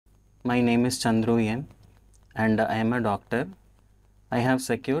My name is Chandru and I am a doctor. I have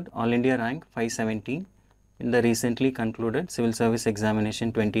secured All India rank 570 in the recently concluded Civil Service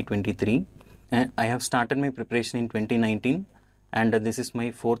Examination 2023. And I have started my preparation in 2019 and this is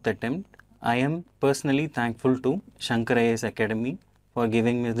my fourth attempt. I am personally thankful to Shankar IAS Academy for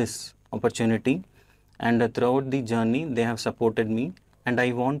giving me this opportunity, and throughout the journey they have supported me, and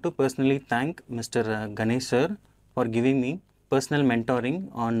I want to personally thank Mr. Ganesh sir for giving me personal mentoring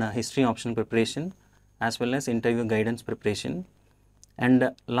on history optional preparation as well as interview guidance preparation.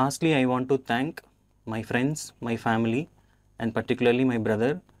 And lastly, I want to thank my friends, my family, and particularly my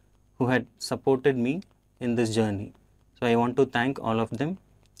brother who had supported me in this journey. So I want to thank all of them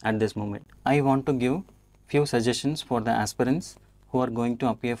at this moment. I want to give few suggestions for the aspirants who are going to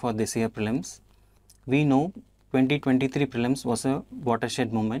appear for this year prelims. We know 2023 prelims was a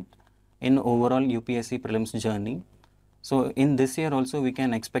watershed moment in overall UPSC prelims journey. So in this year also we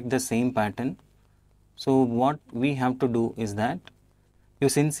can expect the same pattern. So what we have to do is that you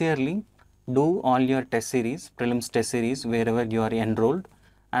sincerely do all your test series, prelims test series wherever you are enrolled,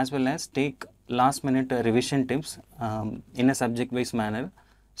 as well as take last minute revision tips in a subject wise manner,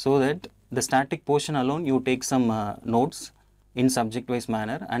 so that the static portion alone you take some notes in subject wise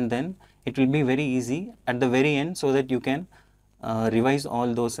manner, and then it will be very easy at the very end so that you can revise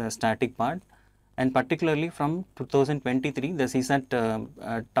all those static part. And particularly from 2023 the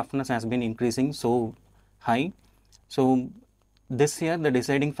CSAT toughness has been increasing so high. So this year the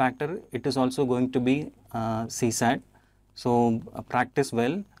deciding factor, it is also going to be CSAT. So practice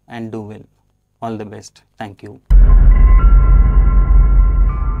well and do well. All the best. Thank you.